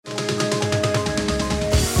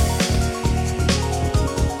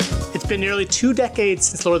been nearly 2 decades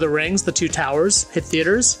since Lord of the Rings, The Two Towers, hit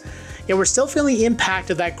theaters, yet we're still feeling the impact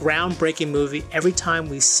of that groundbreaking movie every time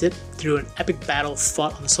we sit through an epic battle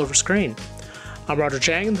fought on the silver screen. I'm Roger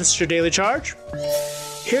Chang, and this is your Daily Charge.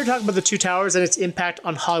 Here to talk about The Two Towers and its impact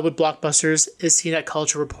on Hollywood blockbusters is CNET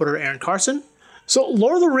culture reporter Aaron Carson. So,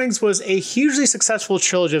 Lord of the Rings was a hugely successful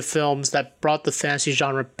trilogy of films that brought the fantasy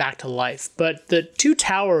genre back to life. But The Two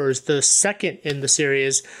Towers, the second in the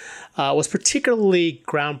series, was particularly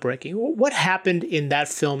groundbreaking. What happened in that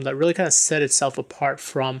film that really kind of set itself apart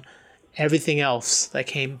from everything else that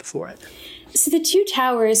came before it? So The Two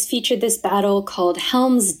Towers featured this battle called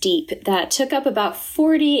Helm's Deep that took up about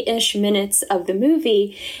 40-ish minutes of the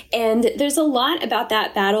movie. And there's a lot about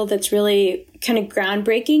that battle that's really kind of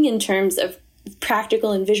groundbreaking in terms of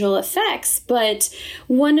practical and visual effects, but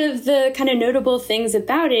one of the kind of notable things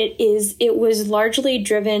about it is it was largely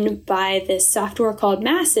driven by this software called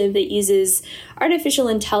Massive that uses artificial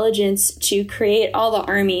intelligence to create all the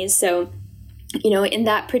armies. So, you know, in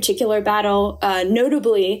that particular battle,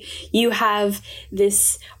 notably, you have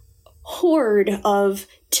this horde of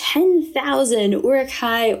 10,000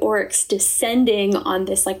 Uruk-hai orcs descending on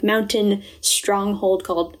this like mountain stronghold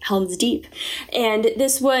called Helm's Deep. And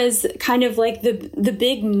this was kind of like the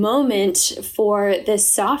big moment for this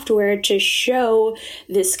software to show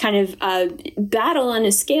this kind of battle on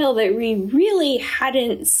a scale that we really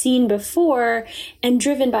hadn't seen before and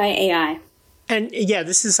driven by AI. And yeah,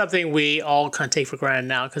 this is something we all kind of take for granted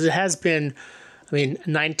now because it has been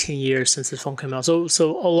 19 years since this film came out. So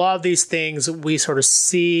a lot of these things we sort of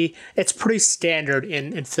see, it's pretty standard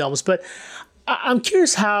in films. But I'm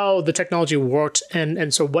curious how the technology worked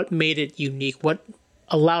and so what made it unique, what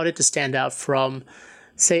allowed it to stand out from,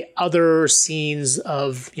 say, other scenes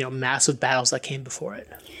of, massive battles that came before it.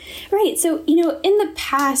 Right. So, in the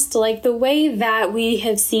past, like the way that we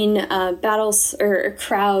have seen battles or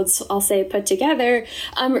crowds, I'll say, put together,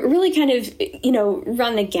 really kind of,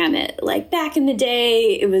 run the gamut. Like back in the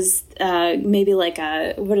day, it was maybe like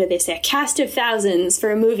a cast of thousands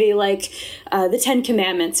for a movie like The Ten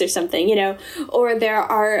Commandments or something, or there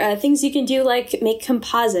are things you can do like make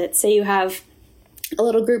composites. Say you have a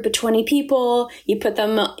little group of 20 people, you put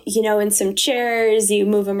them, in some chairs, you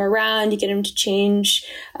move them around, you get them to change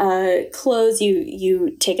clothes,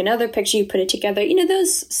 you take another picture, you put it together,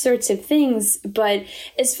 those sorts of things. But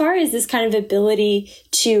as far as this kind of ability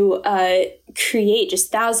to create just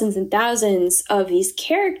thousands and thousands of these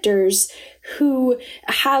characters who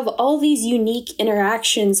have all these unique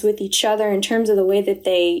interactions with each other in terms of the way that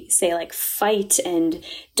they, say, like fight and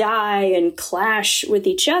die and clash with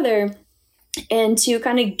each other, and to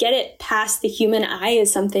kind of get it past the human eye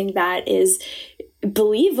as something that is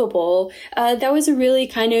believable, that was a really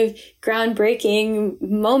kind of groundbreaking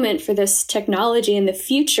moment for this technology and the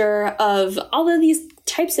future of all of these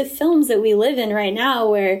types of films that we live in right now,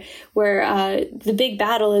 where the big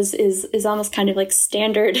battle is almost kind of like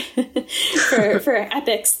standard for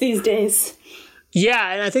epics these days.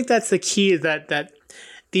 Yeah, and I think that's the key, that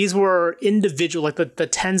these were individual, like the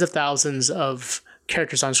tens of thousands of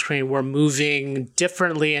characters on screen were moving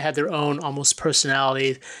differently and had their own almost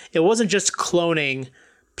personality. It wasn't just cloning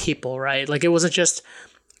people, right? Like it wasn't just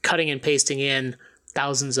cutting and pasting in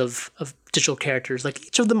thousands of digital characters. Like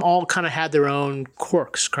each of them all kind of had their own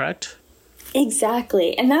quirks, correct?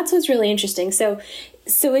 Exactly. And that's what's really interesting. So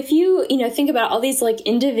if you, think about all these like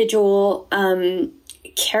individual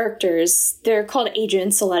characters, they're called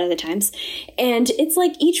agents a lot of the times, and it's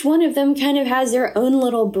like each one of them kind of has their own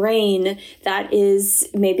little brain that is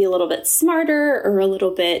maybe a little bit smarter or a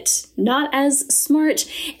little bit not as smart,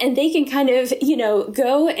 and they can kind of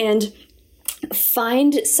go and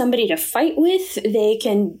find somebody to fight with. They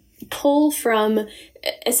can pull from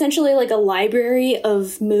essentially like a library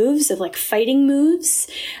of moves, of like fighting moves,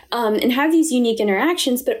 and have these unique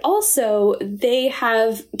interactions, but also they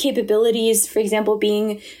have capabilities, for example,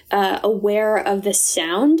 being aware of the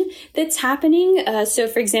sound that's happening. So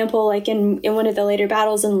for example, like in one of the later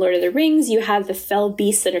battles in Lord of the Rings, you have the fell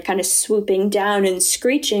beasts that are kind of swooping down and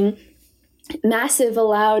screeching. Massive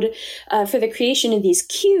allowed for the creation of these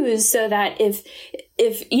cues so that if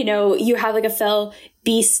you have like a fell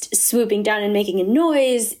beast swooping down and making a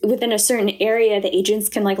noise within a certain area, the agents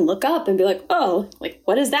can like look up and be like, oh, like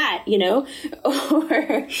what is that, or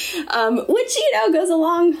which goes a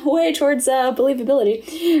long way towards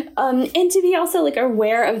believability, and to be also like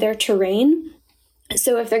aware of their terrain.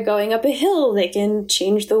 So if they're going up a hill, they can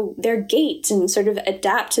change their gait and sort of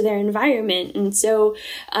adapt to their environment. And so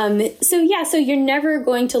you're never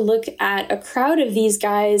going to look at a crowd of these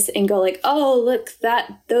guys and go like, oh, look,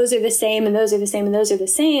 those are the same and those are the same and those are the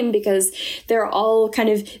same, because they're all kind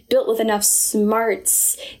of built with enough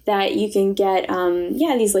smarts that you can get,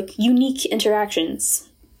 these like unique interactions.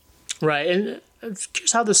 Right. And I'm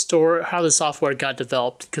curious how the software got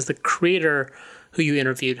developed, because the creator who you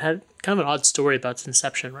interviewed had kind of an odd story about its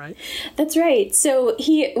inception, right? That's right. So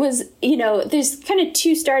he was, there's kind of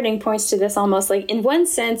two starting points to this almost. Like in one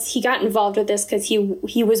sense, he got involved with this because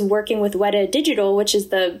he was working with Weta Digital, which is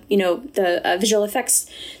the visual effects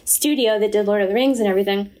studio that did Lord of the Rings and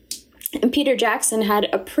everything. And Peter Jackson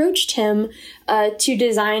had approached him to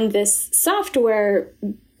design this software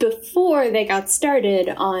before they got started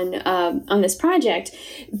on this project.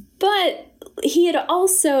 But he had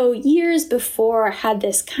also, years before, had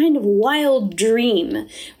this kind of wild dream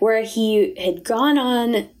where he had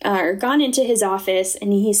gone into his office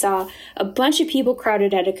and he saw a bunch of people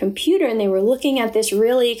crowded at a computer, and they were looking at this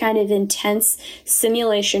really kind of intense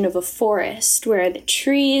simulation of a forest where the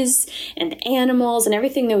trees and the animals and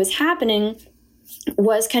everything that was happening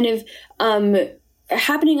was kind of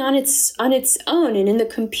happening on its own and in the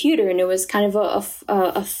computer, and it was kind of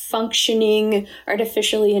a functioning,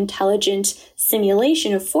 artificially intelligent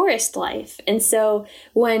simulation of forest life. And so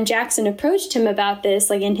when Jackson approached him about this,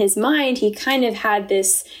 like in his mind, he kind of had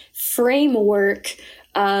this framework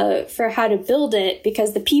for how to build it,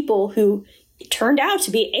 because the people who turned out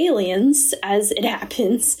to be aliens, as it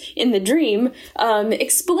happens in the dream,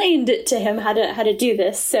 explained to him how to do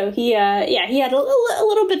this. So he had a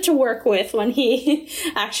little bit to work with when he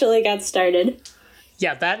actually got started.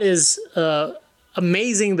 Yeah, that is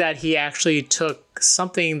amazing that he actually took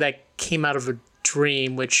something that came out of a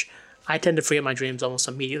dream, which I tend to forget my dreams almost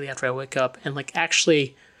immediately after I wake up, and like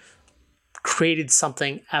actually created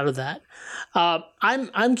something out of that.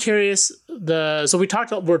 I'm curious. We're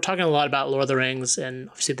talking a lot about Lord of the Rings and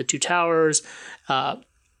obviously the Two Towers. What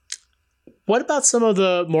about some of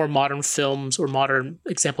the more modern films or modern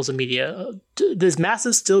examples of media? Is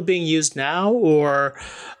Massive still being used now, or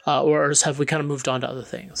have we kind of moved on to other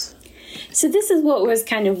things? So this is what was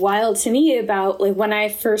kind of wild to me about like when I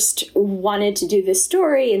first wanted to do this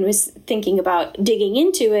story and was thinking about digging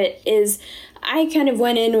into it, is I kind of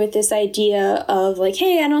went in with this idea of like,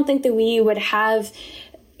 hey, I don't think that we would have,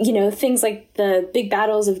 things like the big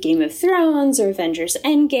battles of Game of Thrones or Avengers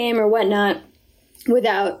Endgame or whatnot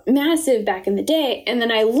without Massive back in the day. And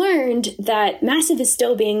then I learned that Massive is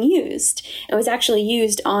still being used. It was actually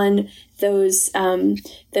used on those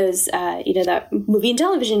that movie and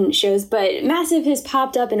television shows, but Massive has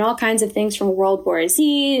popped up in all kinds of things from World War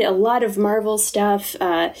Z, a lot of Marvel stuff,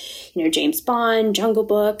 James Bond, Jungle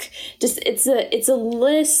Book. Just it's a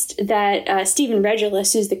list that Stephen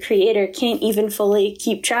Regulus, who's the creator, can't even fully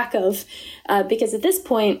keep track of, because at this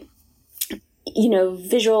point,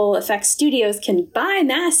 visual effects studios can buy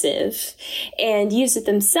Massive and use it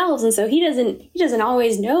themselves. And so he doesn't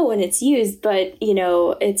always know when it's used, but,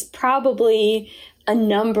 it's probably a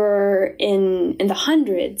number in the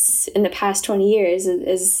hundreds in the past 20 years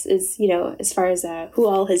as far as who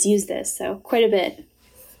all has used this. So quite a bit.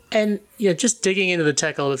 And, just digging into the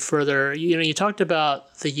tech a little bit further, you talked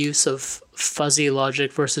about the use of fuzzy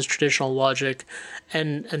logic versus traditional logic,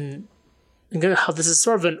 and how this is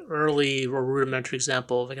sort of an early or rudimentary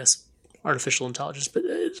example of, I guess, artificial intelligence. But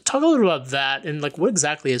talk a little about that and like what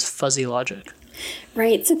exactly is fuzzy logic?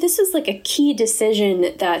 Right. So this is like a key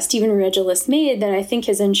decision that Stephen Regulus made that I think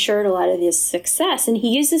has ensured a lot of his success. And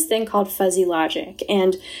he used this thing called fuzzy logic.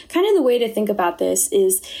 And kind of the way to think about this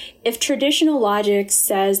is if traditional logic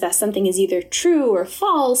says that something is either true or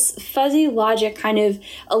false, fuzzy logic kind of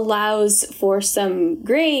allows for some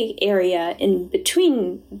gray area in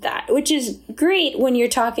between that, which is great when you're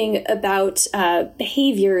talking about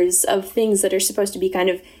behaviors of things that are supposed to be kind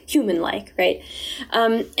of human-like, right?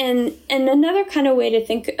 And another kind of way to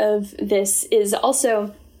think of this is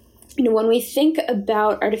also, when we think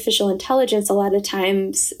about artificial intelligence, a lot of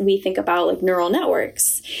times we think about like neural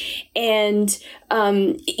networks and,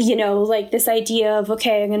 like this idea of,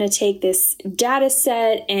 okay, I'm going to take this data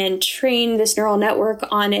set and train this neural network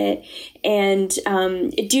on it and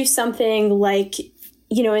do something like, in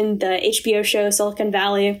the HBO show Silicon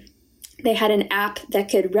Valley, they had an app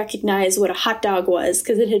that could recognize what a hot dog was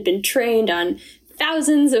because it had been trained on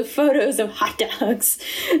thousands of photos of hot dogs.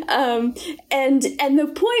 And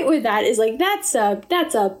the point with that is like, that's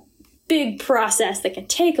a big process that can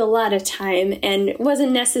take a lot of time and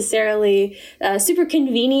wasn't necessarily super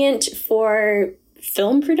convenient for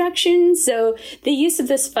film production. So the use of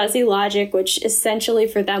this fuzzy logic, which essentially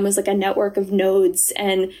for them was like a network of nodes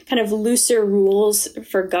and kind of looser rules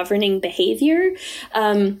for governing behavior,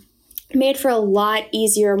 made for a lot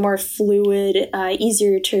easier, more fluid,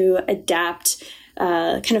 easier to adapt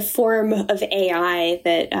kind of form of AI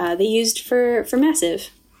that they used for Massive.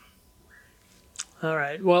 All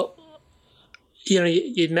right. Well,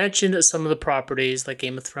 you mentioned some of the properties like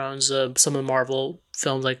Game of Thrones, some of the Marvel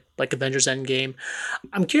films like Avengers Endgame.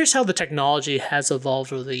 I'm curious how the technology has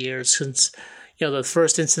evolved over the years since, the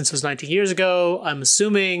first instance was 19 years ago. I'm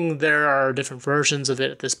assuming there are different versions of it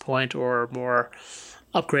at this point or more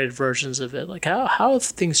upgraded versions of it. Like how have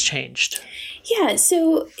things changed? Yeah,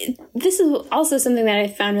 so this is also something that I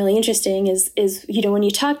found really interesting is when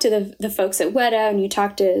you talk to the folks at Weta and you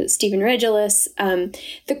talk to Stephen Regelis,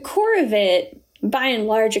 the core of it, by and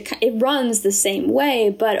large, it runs the same way,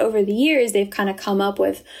 but over the years, they've kind of come up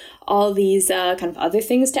with all these kind of other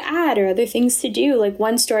things to add or other things to do. Like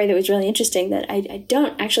one story that was really interesting that I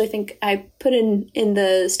don't actually think I put in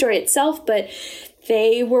the story itself, but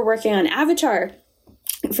they were working on Avatar,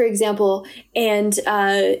 for example, and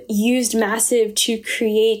used Massive to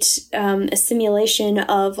create a simulation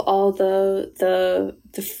of all the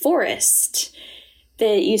forest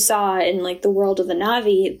that you saw in like the world of the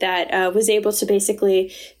Na'vi that was able to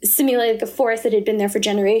basically simulate like a forest that had been there for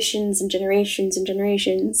generations and generations and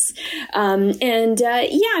generations.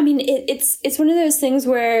 It's one of those things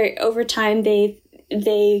where over time they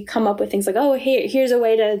come up with things like, oh, here's a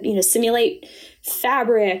way to simulate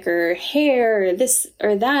fabric or hair or this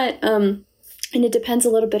or that. And it depends a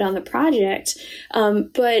little bit on the project.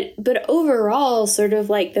 But overall, sort of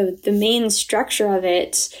like the main structure of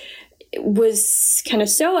it was kind of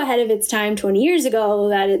so ahead of its time 20 years ago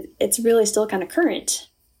that it's really still kind of current.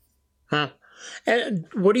 Huh. And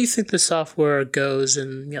what do you think the software goes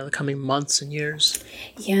in the coming months and years?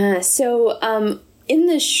 Yeah, so in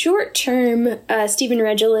the short term, Stephen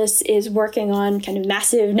Regelis is working on kind of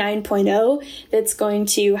Massive 9.0 that's going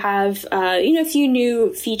to have, a few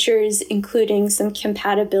new features, including some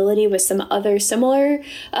compatibility with some other similar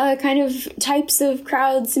kind of types of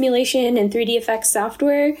crowd simulation and 3D effects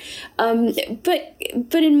software. But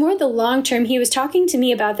in more the long term, he was talking to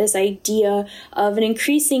me about this idea of an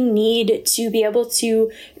increasing need to be able to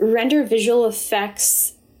render visual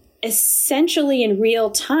effects essentially in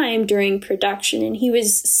real time during production. And he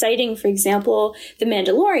was citing, for example, The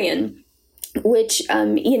Mandalorian, which,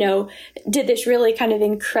 did this really kind of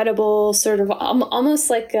incredible sort of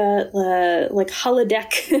almost like a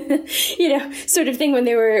holodeck, sort of thing when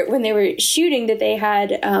they were shooting that they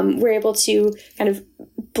had, were able to kind of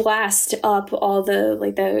blast up all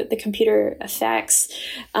the computer effects,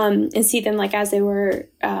 and see them like as they were,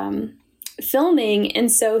 filming.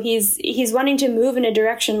 And so he's wanting to move in a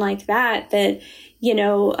direction like that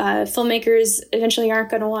filmmakers eventually aren't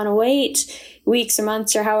going to want to wait weeks or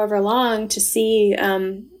months or however long to see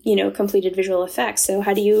completed visual effects. So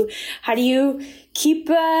how do you keep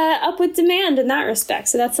up with demand in that respect?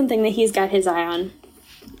 So that's something that he's got his eye on.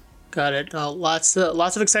 Got it. Lots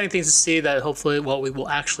of exciting things to see that hopefully we will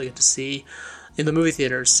actually get to see in the movie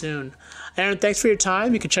theaters soon. Aaron, thanks for your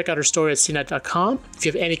time. You can check out our story at cnet.com. If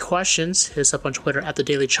you have any questions, hit us up on Twitter at The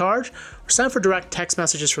Daily Charge, or sign up for direct text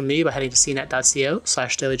messages from me by heading to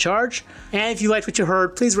cnet.co/dailycharge. And if you liked what you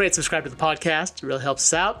heard, please rate and subscribe to the podcast. It really helps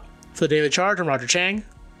us out. For The Daily Charge, I'm Roger Chang.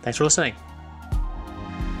 Thanks for listening.